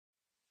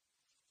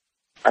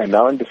I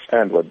now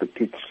understand what the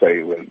kids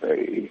say when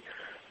they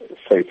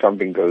say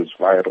something goes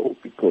viral,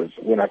 because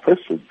when I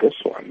posted this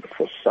one,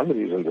 for some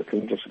reason the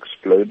thing just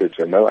exploded.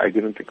 So no, I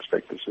didn't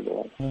expect this at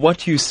all.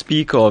 What you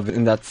speak of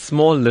in that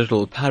small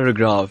little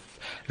paragraph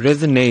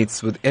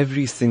resonates with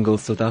every single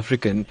South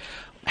African.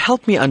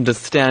 Help me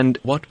understand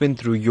what went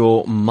through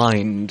your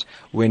mind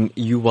when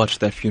you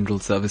watched that funeral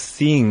service,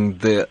 seeing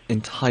the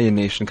entire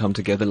nation come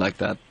together like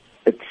that.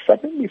 It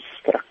suddenly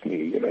struck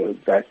me,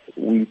 that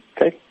we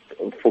take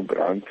for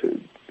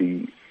granted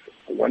the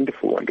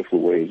wonderful, wonderful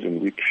ways in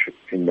which,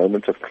 in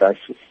moments of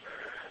crisis,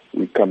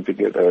 we come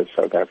together as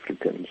South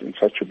Africans in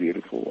such a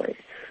beautiful way.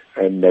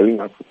 And knowing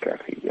Uncle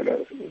Kathy,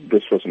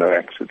 this was no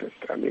accident.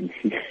 I mean,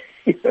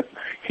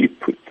 he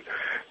put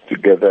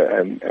together,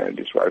 and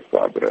his wife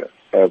Barbara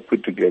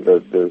put together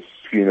this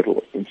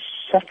funeral in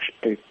such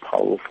a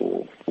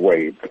powerful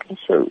way, but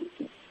also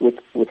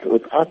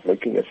without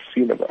making a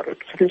scene about it.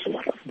 So there's a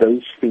lot of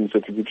those things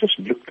that if you just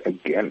looked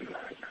again,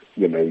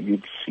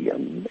 you'd see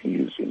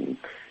amazing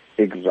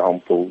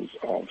examples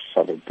of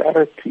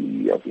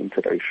solidarity, of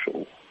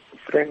interracial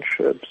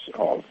friendships,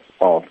 of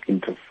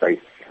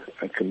interfaith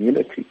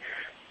community.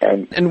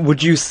 And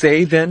would you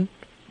say then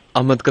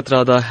THAT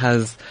Kathrada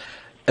has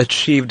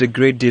achieved a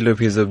great deal of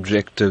his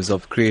objectives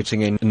of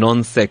creating a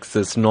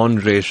non-sexist,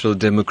 non-racial,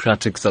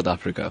 democratic South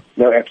Africa?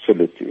 No,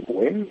 absolutely.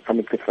 When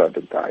THAT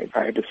Kathrada died,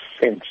 I had a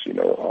sense,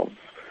 of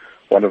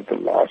one of the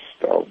last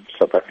of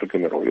South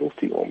African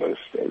royalty almost,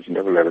 as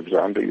Neville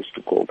Alexander used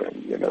to call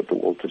them, the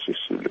Walter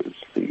Sisulus,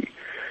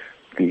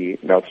 the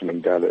Nelson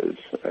Mandelas,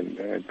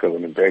 and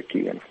Govan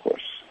Mbeki, and of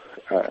course,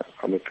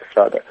 THAT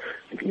Kathrada.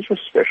 And these were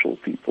special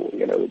people,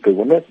 they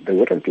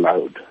weren't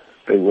loud,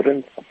 they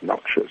weren't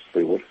obnoxious,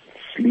 they weren't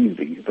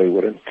sleazy, they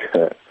weren't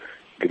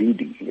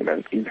greedy,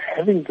 in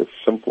having this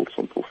simple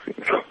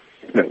funeral,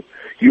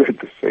 you at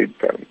the same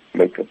time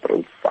make a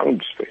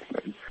profound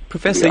statement.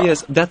 Professor,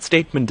 yes, that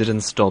statement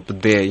didn't stop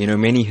there.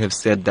 Many have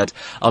said that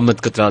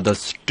THAT Kathrada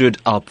stood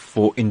up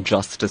for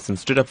injustice and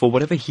stood up for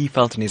whatever he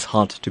felt in his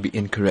heart to be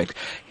incorrect.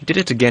 He did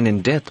it again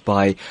in death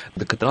by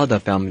the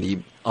Kathrada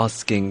family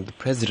asking the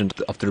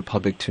President of the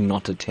Republic to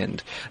not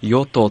attend.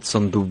 Your thoughts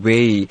on the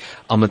way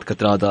THAT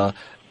Kathrada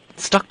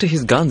stuck to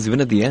his guns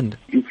even at the end?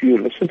 If you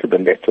listen to the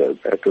letter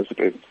that was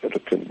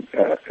written,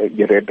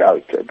 read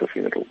out at the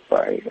funeral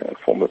by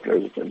former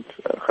President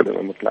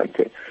Kgalema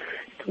Motlanthe,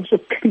 it was a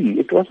plea.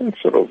 It wasn't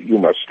sort of, you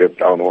must step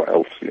down or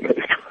else,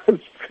 It was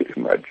very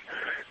much,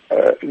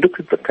 look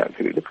at the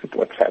country, look at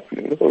what's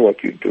happening, look at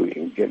what you're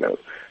doing,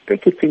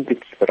 Don't you think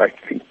it's the right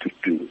thing to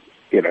do,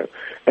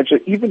 And so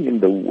even in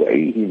the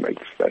way he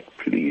makes that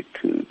plea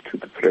to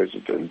the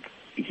President,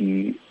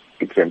 he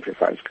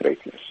exemplifies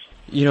greatness.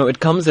 It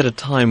comes at a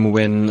time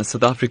when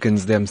South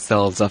Africans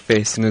themselves are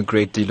facing a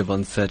great deal of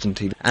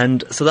uncertainty.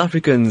 And South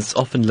Africans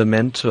often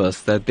lament to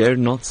us that they're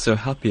not so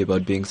happy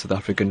about being South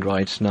African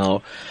right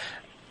now.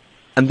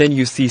 And then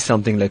you see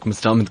something like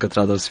Mr. THAT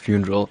Kathrada's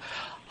funeral.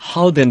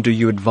 How then do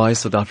you advise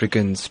South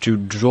Africans to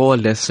draw a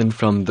lesson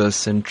from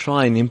this and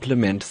try and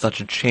implement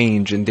such a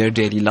change in their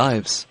daily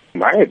lives?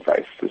 My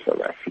advice to South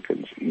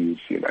Africans is,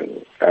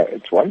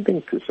 it's one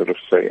thing to sort of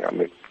say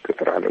THAT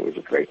Kathrada was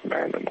a great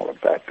man and all of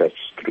that. That's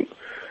true.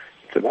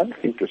 It's another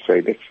thing to say,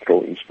 let's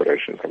draw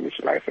inspiration from his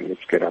life and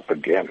let's get up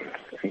again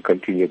and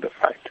continue the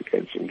fight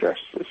against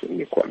injustice,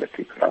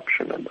 inequality,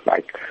 corruption, and the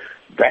like.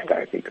 That,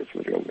 I think, is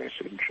the real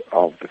message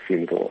of the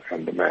funeral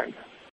and the man.